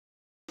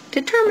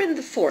Determine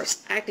the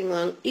force acting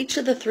along each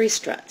of the three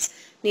struts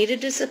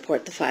needed to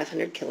support the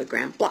 500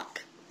 kilogram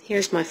block.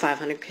 Here's my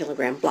 500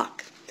 kilogram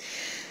block.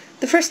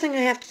 The first thing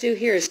I have to do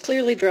here is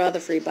clearly draw the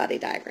free body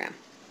diagram.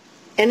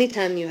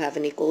 Anytime you have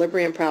an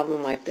equilibrium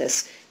problem like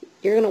this,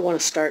 you're going to want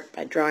to start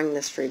by drawing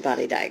this free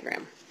body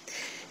diagram.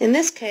 In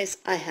this case,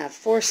 I have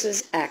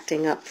forces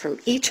acting up from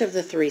each of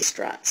the three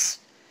struts.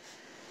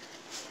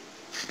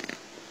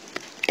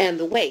 And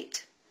the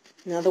weight.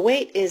 Now the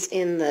weight is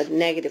in the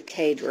negative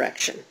k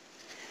direction.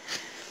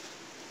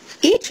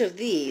 Each of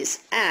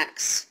these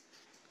acts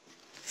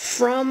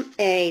from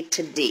A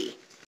to D,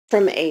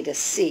 from A to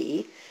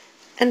C,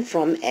 and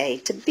from A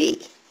to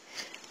B.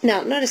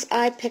 Now notice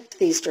I picked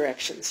these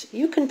directions.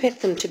 You can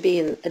pick them to be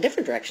in a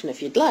different direction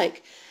if you'd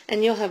like,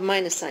 and you'll have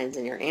minus signs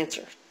in your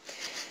answer.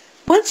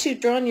 Once you've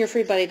drawn your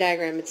free body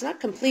diagram, it's not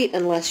complete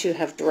unless you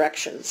have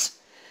directions.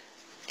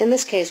 In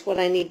this case, what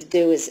I need to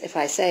do is, if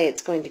I say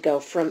it's going to go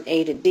from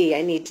A to D,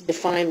 I need to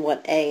define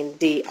what A and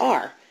D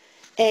are.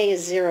 A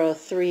is 0,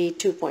 3,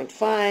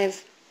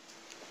 2.5.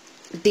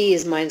 D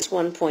is minus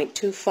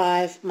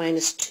 1.25,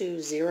 minus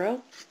 2,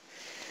 0.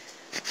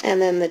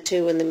 And then the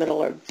 2 in the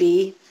middle are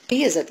B.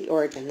 B is at the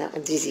origin. That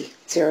one's easy.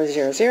 0,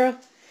 0, 0.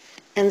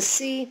 And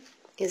C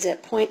is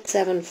at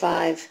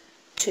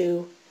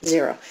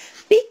 0.7520.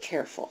 Be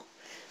careful.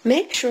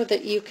 Make sure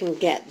that you can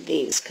get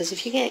these, because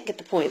if you can't get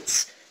the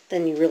points,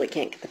 then you really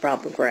can't get the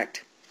problem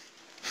correct.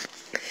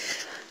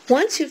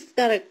 Once you've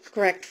got a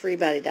correct free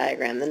body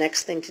diagram, the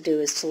next thing to do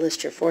is to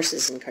list your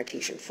forces in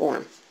Cartesian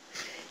form.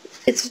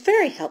 It's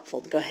very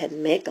helpful to go ahead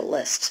and make a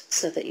list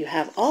so that you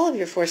have all of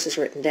your forces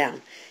written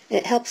down.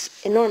 It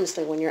helps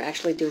enormously when you're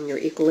actually doing your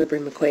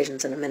equilibrium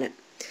equations in a minute.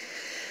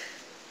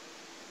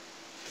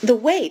 The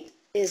weight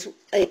is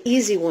an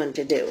easy one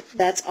to do.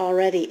 That's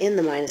already in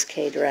the minus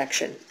k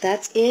direction.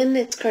 That's in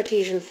its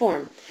Cartesian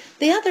form.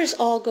 The others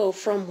all go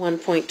from one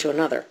point to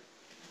another.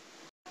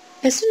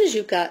 As soon as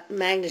you've got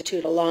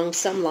magnitude along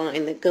some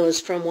line that goes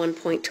from one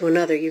point to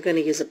another, you're going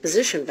to use a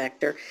position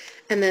vector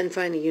and then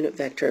find a unit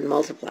vector and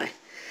multiply.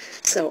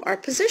 So our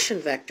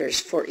position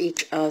vectors for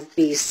each of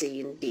B,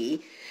 C, and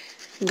D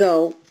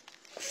go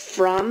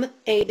from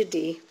A to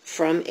D,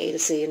 from A to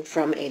C, and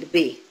from A to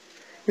B.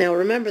 Now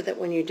remember that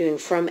when you're doing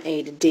from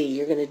A to D,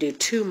 you're going to do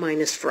 2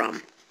 minus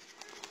from.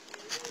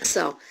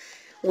 So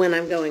when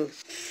I'm going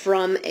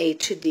from A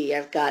to D,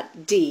 I've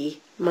got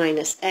D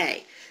minus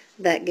A.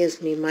 That gives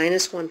me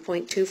minus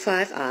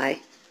 1.25i,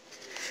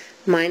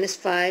 minus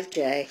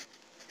 5j,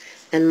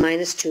 and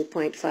minus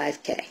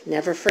 2.5k.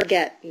 Never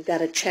forget, you've got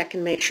to check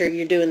and make sure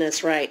you're doing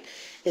this right.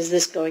 Is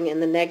this going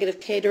in the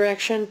negative k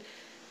direction?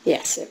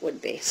 Yes, it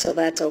would be, so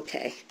that's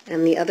okay.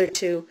 And the other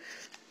two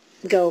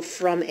go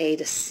from A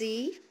to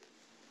C,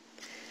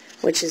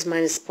 which is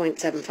minus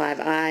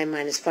 0.75i,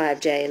 minus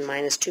 5j, and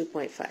minus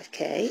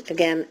 2.5k,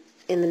 again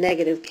in the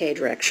negative k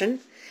direction.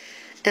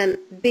 And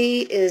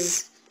B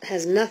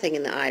has nothing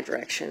in the I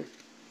direction,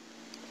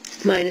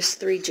 minus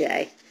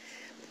 3j,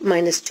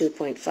 minus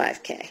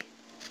 2.5k.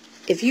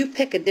 If you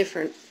pick a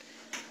different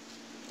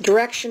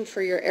direction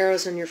for your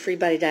arrows on your free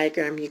body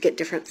diagram, you get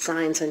different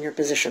signs on your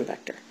position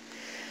vector.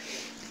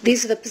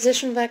 These are the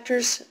position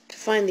vectors. To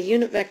find the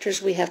unit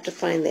vectors, we have to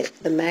find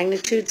the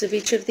magnitudes of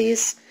each of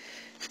these.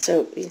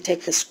 So you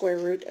take the square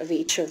root of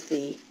each of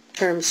the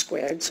terms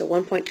squared. So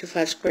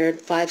 1.25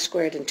 squared, 5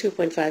 squared, and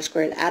 2.5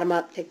 squared. Add them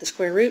up, take the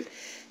square root.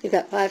 You've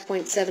got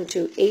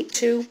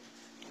 5.7282,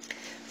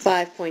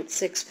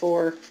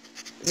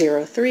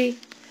 5.6403,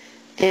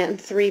 and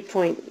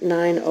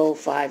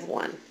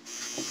 3.9051.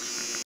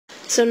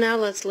 So now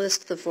let's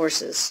list the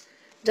forces.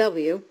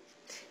 W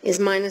is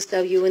minus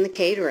W in the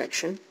k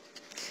direction,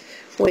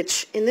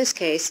 which in this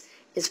case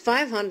is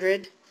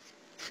 500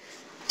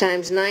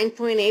 times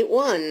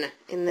 9.81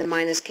 in the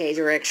minus k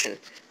direction.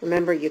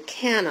 Remember, you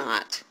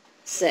cannot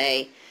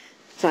say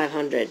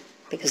 500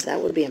 because that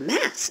would be a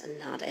mass and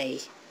not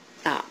a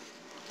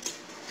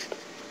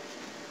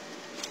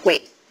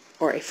weight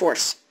or a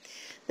force.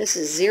 This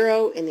is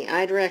 0 in the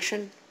I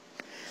direction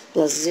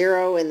plus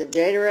 0 in the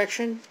j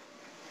direction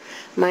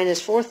minus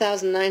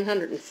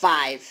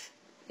 4,905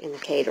 in the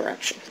k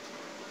direction.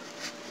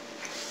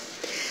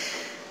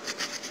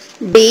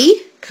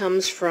 B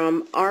comes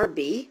from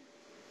RB.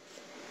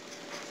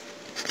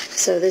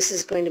 So this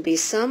is going to be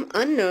some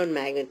unknown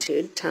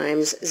magnitude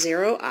times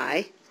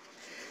 0i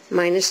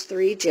minus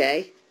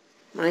 3j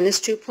minus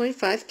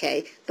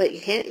 2.5k, but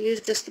you can't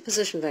use just the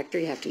position vector,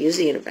 you have to use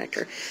the unit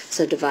vector.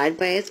 So divide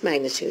by its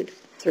magnitude,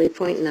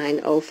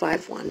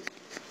 3.9051,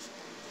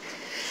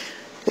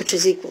 which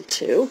is equal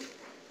to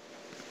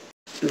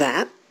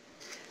that.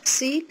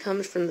 C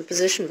comes from the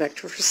position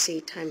vector for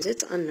C times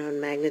its unknown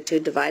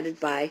magnitude divided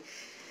by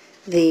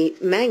the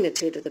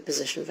magnitude of the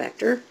position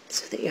vector,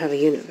 so that you have a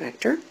unit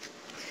vector.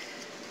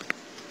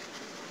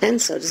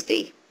 And so does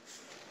D.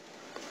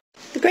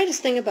 The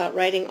greatest thing about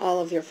writing all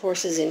of your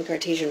forces in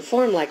Cartesian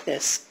form like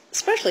this,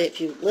 especially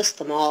if you list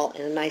them all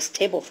in a nice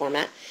table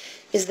format,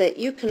 is that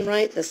you can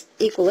write the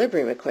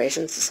equilibrium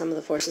equations, the sum of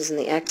the forces in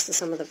the x, the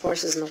sum of the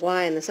forces in the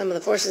y, and the sum of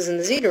the forces in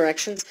the z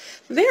directions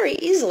very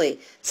easily,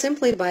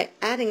 simply by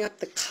adding up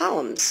the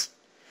columns.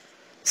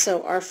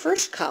 So our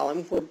first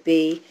column would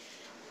be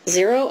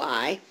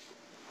 0i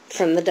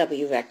from the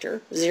w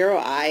vector,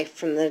 0i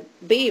from the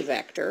b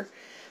vector,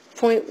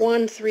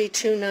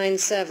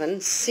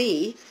 0.13297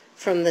 c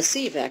from the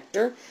c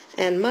vector,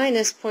 and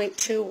minus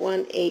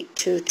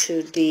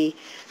 0.21822d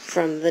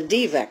from the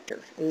d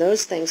vector. And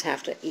those things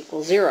have to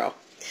equal 0.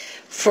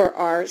 For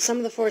our sum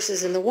of the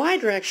forces in the y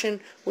direction,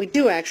 we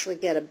do actually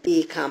get a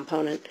b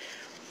component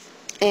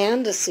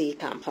and a c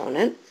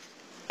component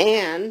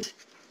and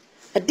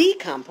a d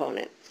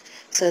component.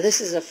 So this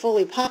is a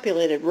fully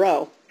populated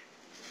row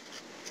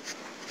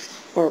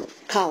or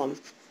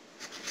column.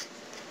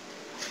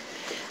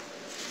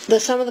 The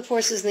sum of the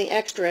forces in the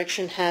x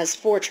direction has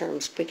 4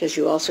 terms because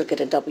you also get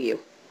a w.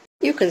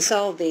 You can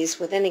solve these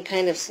with any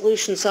kind of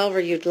solution solver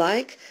you'd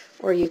like,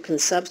 or you can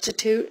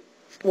substitute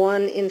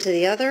one into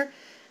the other,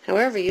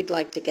 however you'd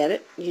like to get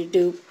it. You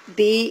do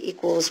b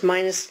equals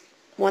minus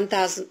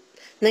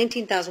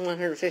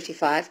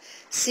 19,155,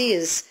 c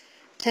is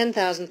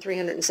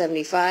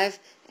 10,375,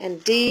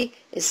 and d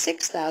is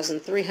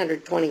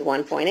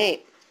 6,321.8.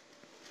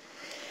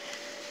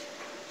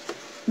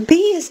 b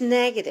is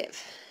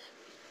negative.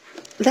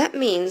 That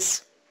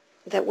means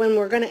that when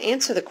we're going to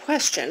answer the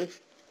question,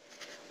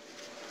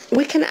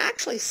 we can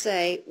actually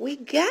say we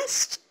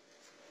guessed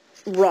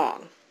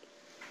wrong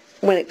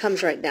when it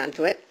comes right down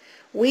to it.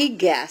 We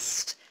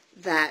guessed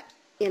that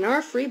in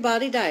our free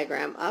body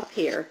diagram up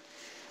here,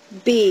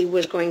 B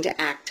was going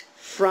to act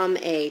from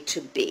A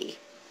to B.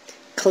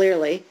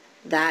 Clearly,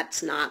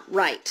 that's not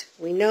right.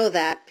 We know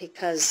that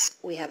because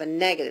we have a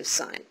negative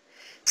sign.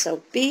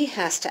 So B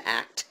has to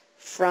act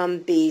from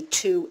B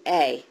to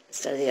A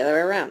instead of the other way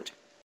around.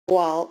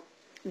 While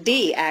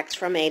D acts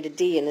from A to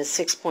D and is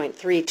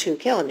 6.32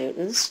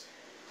 kilonewtons,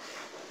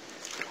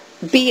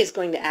 B is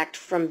going to act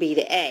from B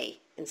to A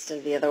instead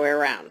of the other way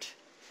around.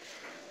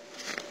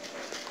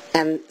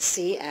 And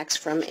C acts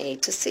from A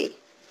to C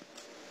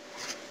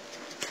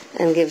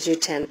and gives you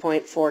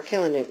 10.4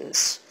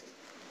 kilonewtons.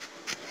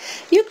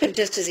 You could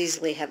just as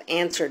easily have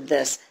answered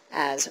this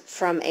as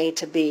from A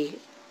to B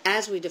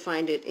as we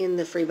defined it in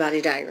the free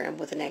body diagram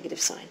with a negative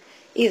sign.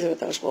 Either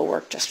of those will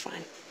work just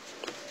fine.